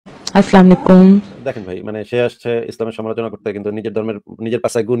আসসালামু আলাইকুম। দেখেন ভাই, মানে সে আসছে ইসলামের সমালোচনা করতে, কিন্তু নিজের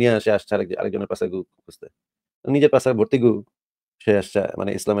পাশায় গু নিয়ে সে আসছে আরেকজনের পাশায় গু খুঁজতে। নিজের পাশায় ভর্তি গু, সে আসছে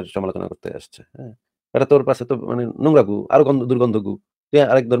মানে ইসলামের সমালোচনা করতে আসছে। হ্যাঁ? এটা তোর পাশে তো মানে নোংরা গু, আরো দুর্গন্ধ গু। তুই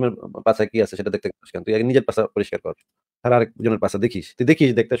আরেক ধর্মের পাছায় কি আছে সেটা দেখতে পাস কেন? তুই আগে নিজের পাছা পরিষ্কার কর। আর আরেকজনের পাছা দেখিস। তুই দেখিস,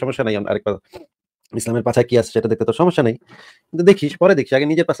 দেখতে সমস্যা নাই। আরেক ইসলামের পাছায় কি আছে সেটা দেখতে তোর সমস্যা নাই। কিন্তু দেখিস, পরে দেখিস। আগে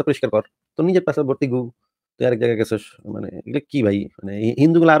নিজের পাছা পরিষ্কার কর। তোর নিজের পাছা ভর্তি গু। তুই আরেক জায়গায় গেছিস। মানে এগুলো কি ভাই? মানে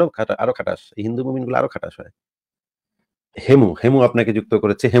হিন্দুগুলো আরো খাটাস। এই হিন্দু মুমিনগুলো আরো খাটাস হয়। হেমু আপনাকে যুক্ত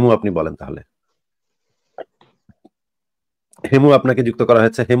করেছে। হেমু আপনি বলেন তাহলে। হেমু আপনাকে যুক্ত করা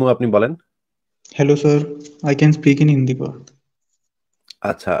হয়েছে। হেমু আপনি বলেন। Hello, sir. I can speak in Hindi part.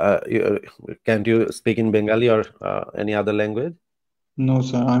 আচ্ছা, can't you speak in Bengali or any other language? No,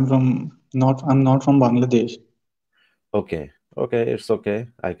 sir. I'm not from Bangladesh. Okay, it's okay.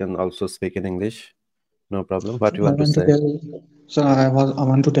 I can also speak in English. No problem. What So you I want to want to say? tell, sir, I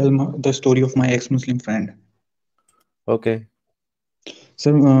want to tell the story of my ex-Muslim friend. Okay.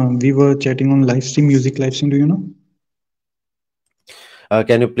 Sir, we were chatting on live stream, music live stream. Do you know?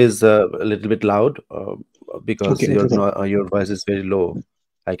 Can you please a little bit loud because Okay, sir. your voice is very low.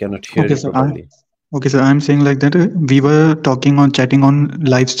 I cannot hear Okay, you sir. properly. Okay, sir. I'm saying like that. We were chatting on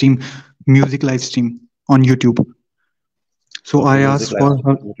live stream, music live stream on YouTube. So Okay, I music asked live for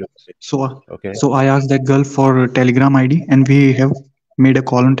her. stream. So Okay. so I asked that girl for Telegram ID, and we have made a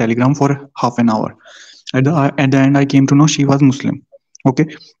call on Telegram for half an hour. At the end, I came to know she was Muslim. Okay,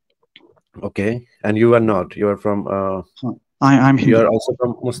 Okay. And you are not. You are from. I'm You Hindu. are also from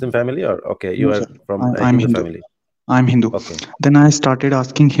Muslim family, or okay, you No, are sir. from a I'm Hindu Hindu. family. I'm Hindu. Okay. Then I started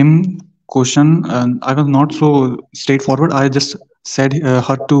asking him question, and I was not so straightforward. I just said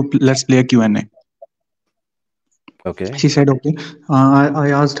her to let's play a Q&A. Okay. She said okay. I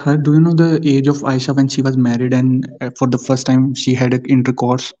asked her, do you know the age of Aisha when she was married and for the first time she had an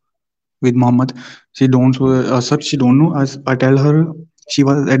intercourse with Muhammad? She don't, sir, she don't know. As I tell her, she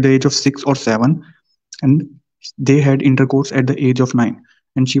was at the age of 6 or 7, and they had intercourse at the age of 9,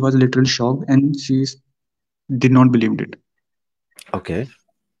 and she was literally shocked, and she did not believe it. Okay.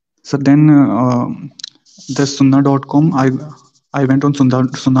 So then the Sunnah.com, I went on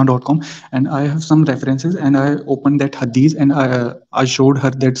Sunnah.com, and I have some references, and I opened that hadith, and I showed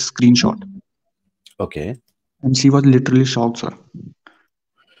her that screenshot, Okay. and she was literally shocked, sir.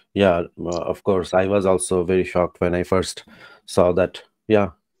 Yeah, of course. I was also very shocked when I first saw that. Yeah.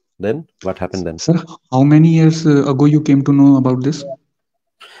 Then what happened then? Sir, how many years ago you came to know about this?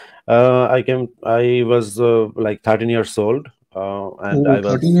 I was like 13 years old, and Oh, I 13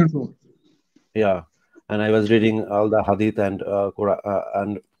 was, years old. yeah, and I was reading all the hadith and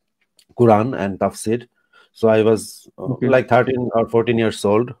Quran and tafsir. So I was Okay. like 13 or 14 years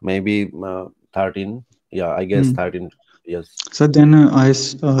old, maybe 13. Yeah, I guess Hmm. 13 years. So then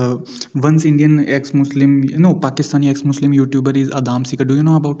once Indian ex-Muslim, no, Pakistani ex-Muslim YouTuber is Adam Sikar. Do you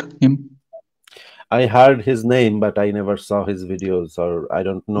know about him? I heard his name, but I never saw his videos, or I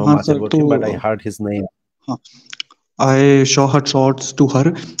don't know much Sir, about him, but I to heard his name. I show her shorts to her,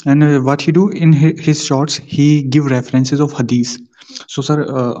 and what he do in his shorts, he give references of hadith. So, sir,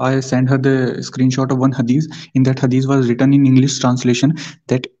 I sent her the screenshot of one hadith. In that hadith was written in English translation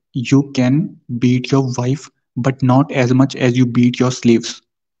that you can beat your wife, but not as much as you beat your slaves,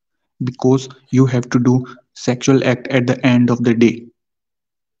 because you have to do sexual act at the end of the day.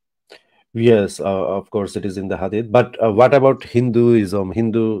 Yes, of course, it is in the Hadith. But what about Hinduism,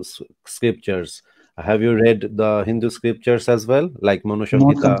 scriptures? Have you read the Hindu scriptures as well, like Manu Not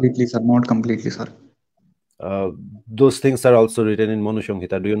Samhita? completely, sir. Not completely, sir. Those things are also written in Manu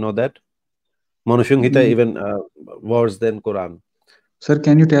Samhita. Do you know that? Manu Samhita Mm. even worse than Quran. Sir,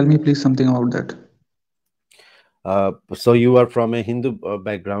 can you tell me please something about that? So you are from a Hindu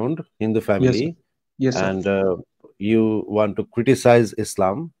background, Hindu Yes, sir. family, Yes, sir. and you want to criticize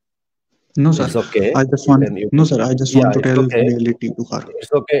Islam. No, sir. It's okay. I just want. You No, can, sir. I just yeah, want to it's tell okay. reality to her.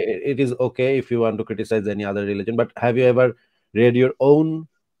 It's okay. It is okay if you want to criticize any other religion. But have you ever read your own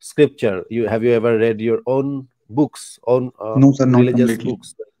scripture? Have you ever read your own books, own No, sir. Not religious completely. books?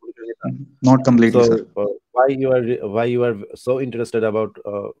 Not completely, sir. So why you are so interested about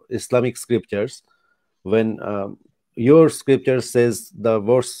Islamic scriptures when your scripture says the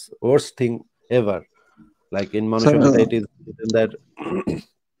worst thing ever? Like in Manu Sir, Samhita, it is written that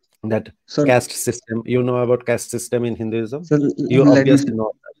that sir, caste system. You know about caste system in Hinduism? sir. You Let me. obviously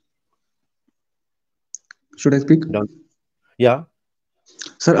know Should I speak? that, don't? Yeah.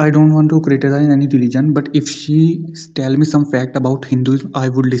 Sir, I don't want to criticize any religion, but if she tell me some fact about Hinduism, I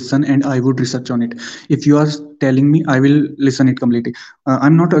would listen and I would research on it. If you are telling me, I will listen it completely.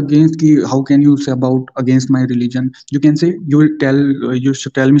 I'm not against ki, how can you say about against my religion? You can say you will tell you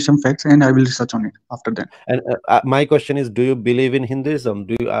should tell me some facts and I will research on it after that. And my question is, do you believe in Hinduism?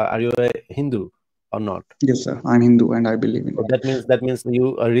 Are you a Hindu or not? Yes, sir. I'm Hindu and I believe in So it. that means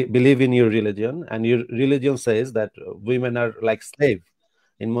you believe in your religion, and your religion says that women are like slave.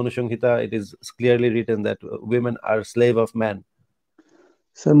 In Manu Samhita, it is clearly written that women are slave of man.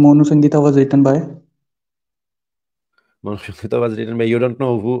 Sir, Monu Sangita was written by. Manu Samhita was written by, you don't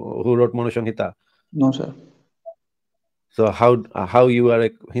know who wrote Manu Samhita. No, sir. So how you are a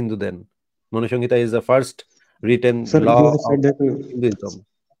Hindu then? Manu Samhita is the first written Sir, you law have of said that. Hinduism.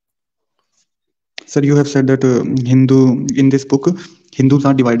 Sir, you have said that Hindu in this book, Hindus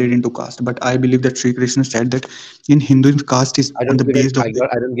are divided into caste. But I believe that Sri Krishna said that in Hinduism, caste is I on don't the give a base of the.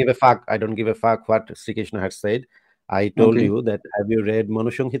 I don't give a fuck. I don't give a fuck what Sri Krishna had said. I told Okay. you that, have you read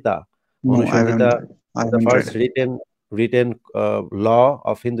Manu Samhita? Manu No, I haven't Samhita read. I is the haven't read first it. written law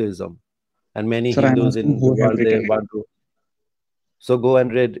of Hinduism, and many Sir, I'm Hindus asking in the who have world, they written it. want to. So go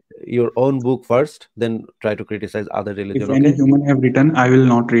and read your own book first, then try to criticize other If religion. any Okay? human have written, I will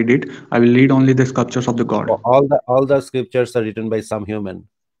not read it. I will read only the sculptures of the God. All the scriptures are written by some human.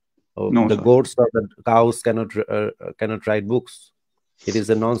 Oh, No, the sir. goats or the cows cannot write books. It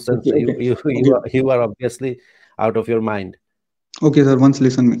is a nonsense. Okay, okay, okay, You are obviously out of your mind. okay, sir. Once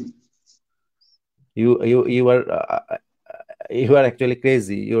listen me. You are you are actually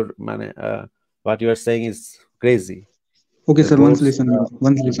crazy. What you are saying is crazy. Okay, The sir. Once listen me.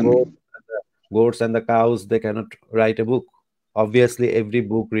 Once the listen me. goats, goats and the cows, they cannot write a book. Obviously, every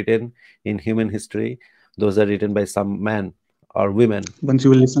book written in human history, those are written by some man or women. Once you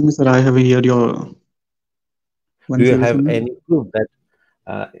will listen me, sir, I have heard your. Do Once you you have listen me. any proof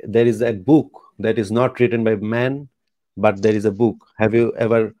that there is a book that is not written by man, but there is a book? Have you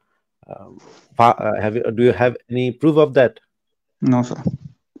ever have you, do you have any proof of that? No, sir.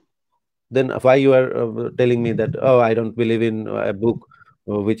 Then why you are telling me that, oh, I don't believe in a book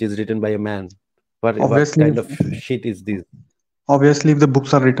which is written by a man? What Obviously, kind of shit is this? obviously, if the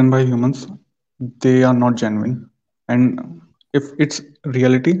books are written by humans, they are not genuine. And if it's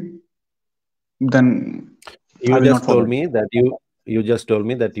reality, then I You will not just follow told it. me that you just told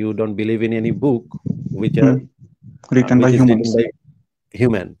me that you don't believe in any book Hmm. Written by which is written humans. by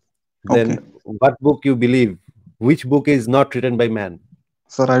human. Okay. Then what book you believe? Which book is not written by man?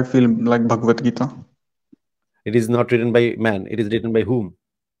 Sir, I feel like Bhagavad Gita. It is not written by man. It is written by whom?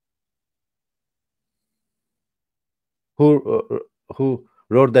 Who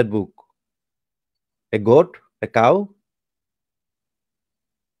wrote that book? A goat? A cow?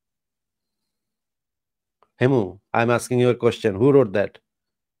 Hemu, I'm asking you a question. Who wrote that?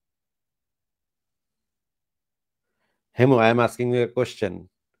 Hemu, I'm asking you a question.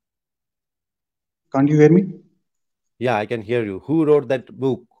 Can't you hear me? Yeah, I can hear you. Who wrote that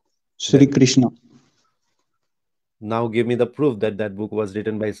book Sri then? Krishna. Now give me the proof that that book was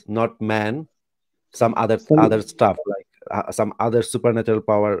written by not man, some Sir, other stuff, like some other supernatural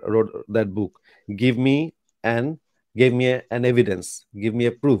power wrote that book. Give me and give me an evidence. Give me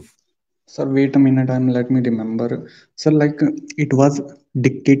a proof. sir, wait a minute. Let me remember. Sir, like it was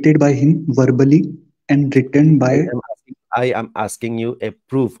dictated by him verbally and written by. I am asking you a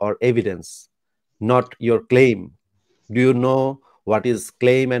proof or evidence, not your claim. Do you know what is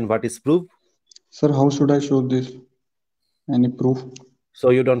claim and what is proof? Sir, how should I show this? Any proof?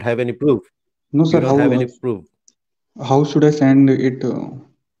 So you don't have any proof. No, You sir. don't have any proof. How should I send it to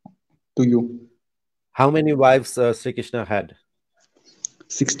you? How many wives Sri Krishna had?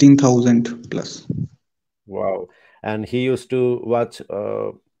 16,000 plus. Wow. And he used to watch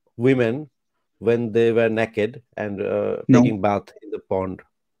women when they were naked and No, taking bath in the pond.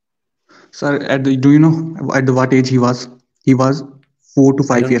 sir. Do you know at what age he was? He was four to I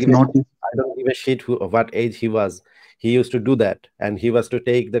five don't years. give a Not. I don't give a shit what age he was. He used to do that, and he was to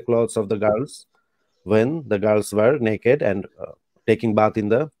take the clothes of the girls when the girls were naked and taking bath in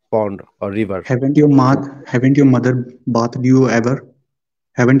the pond or river. Haven't your mother bathed you ever?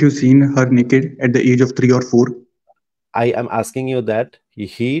 Haven't you seen her naked at the age of 3 or 4? I am asking you that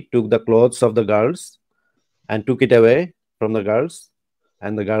he took the clothes of the girls and took it away from the girls,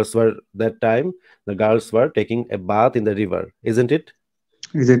 and the girls were that time the girls were taking a bath in the river, isn't it?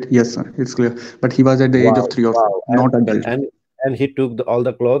 Is it? Yes, sir. It's clear. But he was at the age of Wow, 3 or 4, wow. not adult. And he took all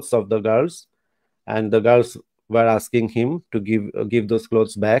the clothes of the girls, and the girls were asking him to give those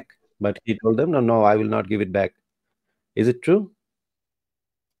clothes back, but he told them, no, I will not give it back. Is it true?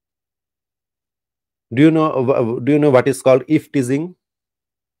 Do you know what is called if teasing?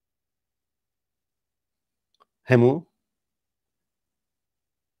 Hemu,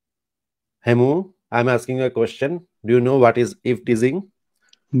 I'm asking you a question. Do you know what is if teasing?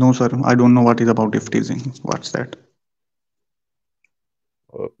 No, sir. I don't know what is about if teasing. What's that?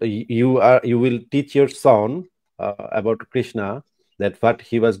 You will teach your son about Krishna, that what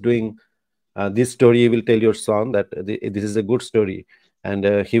he was doing. This story you will tell your son that this is a good story, and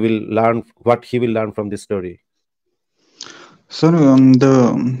he will learn what he will learn from this story. Sir, the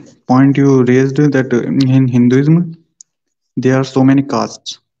point you raised that in Hinduism there are so many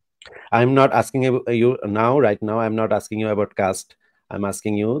castes. I'm not asking you now, right now. I'm not asking you about caste. I'm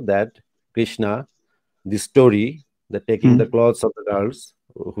asking you that Krishna, the story, that taking the clothes of the girls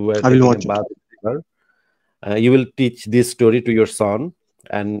who were I will taking a watch it. bath in the river, you will teach this story to your son,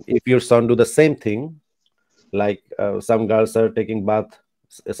 and if your son do the same thing, like some girls are taking bath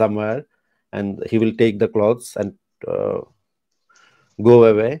somewhere, and he will take the clothes and go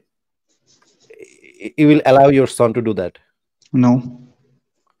away, you will allow your son to do that. No.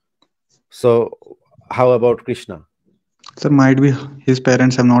 So how about Krishna? Sir, might be his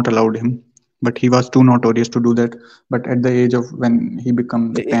parents have not allowed him, but he was too notorious to do that. But at the age of when he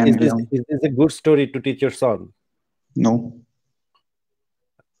become 10, 11, Is this a good story to teach your son? no.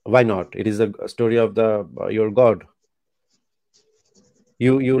 Why not? It is a story of the your God.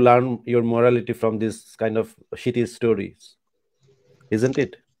 You learn your morality from this kind of shitty stories, isn't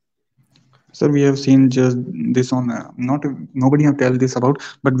it? Sir, we have seen just this on not nobody have tell this about,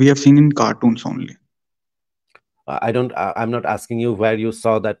 but we have seen in cartoons only. I'm not asking you where you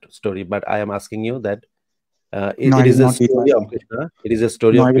saw that story, but I am asking you that No, I it will is a not teach my story of son. Krishna. It is a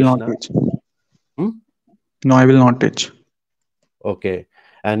story No, I of will not Krishna. teach. Hmm? No, I will not teach. Okay,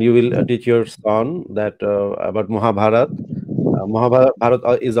 and you will teach your son that about Mahabharat.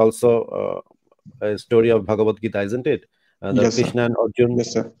 Mahabharat is also a story of Bhagavad Gita, isn't it? The Yes, sir. Krishna and Arjun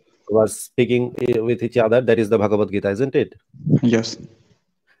Yes, sir. was speaking with each other. That is the Bhagavad Gita, isn't it? Yes.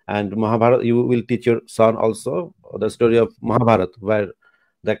 And Mahabharat, you will teach your son also the story of Mahabharat, where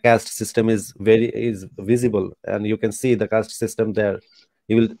the caste system is visible, and you can see the caste system there.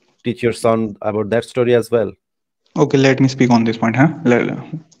 You will teach your son about that story as well. Okay, let me speak on this point, huh?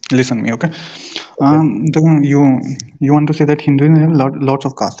 Listen me, okay? Okay. You want to say that Hinduism have lots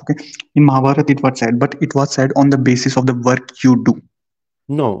of caste, okay? In Mahabharata it was said, but it was said on the basis of the work you do.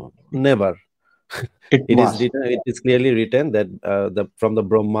 No, never. It It is was. written. It is clearly written that from the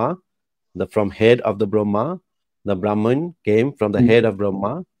Brahma, from head of the Brahma, the Brahman came from the head of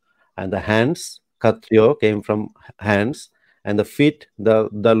Brahma, and the hands, Kshatriya, came from hands, and the feet,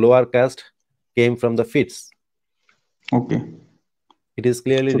 the lower caste, came from the feet. Okay. It is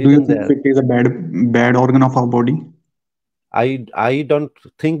clearly So do you written think there. fit is a bad organ of our body? I don't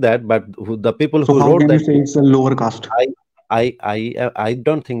think that, but the people So who how wrote can you that say book, it's a lower caste? I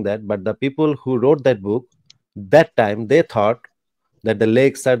don't think that, but the people who wrote that book, that time they thought that the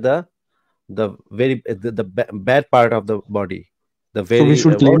legs are the very bad part of the body, the So we very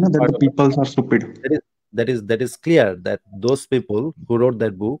should claim worst that part the of the peoples are stupid. that is clear that those people who wrote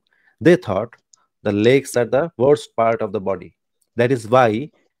that book, they thought the legs are the worst part of the body. That is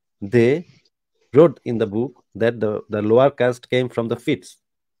why they wrote in the book that the lower caste came from the feet.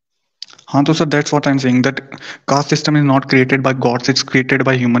 Haan, so sir, that's what I'm saying. That caste system is not created by gods; it's created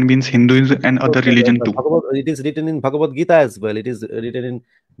by human beings, Hindus, and So, other religion too. It is written in Bhagavad Gita as well. It is written in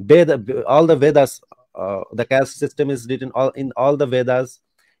all the Vedas. The caste system is written in all the Vedas,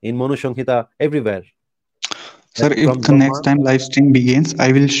 in Manu Samhita, everywhere. Sir, That if from the next Brahma. time live stream begins,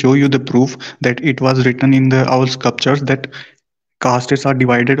 I will show you the proof that it was written in the our sculptures that castes are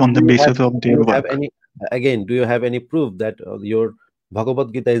divided on the basis of Do their you have work. any again? Do you have any proof that your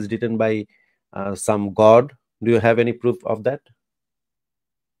Bhagavad Gita is written by some god? Do you have any proof of that,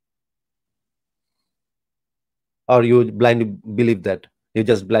 or you blindly believe that? You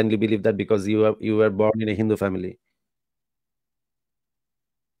just blindly believe that because you were born in a Hindu family.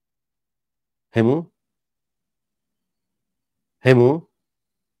 Hemu, Hemu,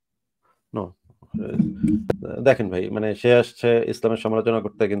 no. দেখেন ভাই, মানে সে আসছে ইসলামের সমালোচনা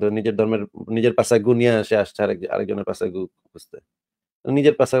করতে, কিন্তু নিজের ধর্মের নিজের পাশায় গু নিয়ে সে আসছে আরেকজনের পাশায় গু খুঁজতে।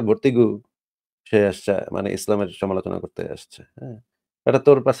 নিজের পাশায় ভর্তি গু, সে আসছে মানে ইসলামের সমালোচনা করতে আসছে। হ্যাঁ, এটা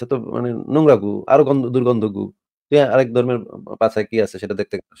তোর পাশে তো মানে নোংরা গু, আরো দুর্গন্ধ গু। তুই আরেক ধর্মের পাছায় কি আছে সেটা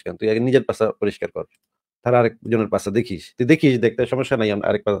দেখতে পাস কেন? তুই আগে নিজের পাছা পরিষ্কার কর, তার আরেকজনের পাছা দেখিস। তুই দেখিস, দেখতে সমস্যা নাই।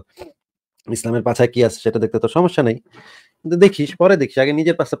 আরেক ইসলামের পাছায় কি আছে সেটা দেখতে তোর সমস্যা নাই, কিন্তু দেখিস, পরে দেখিস। আগে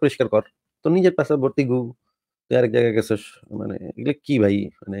নিজের পাছা পরিষ্কার কর। তো নিজের পাছা ভর্তি গু, তুই আরেক জায়গায় গেছিস। মানে এগুলো কি ভাই?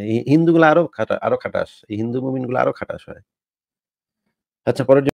 মানে হিন্দুগুলো আরো খাটাস। এই হিন্দু মুমিনগুলো আরো খাটাস হয়। আচ্ছা, পরের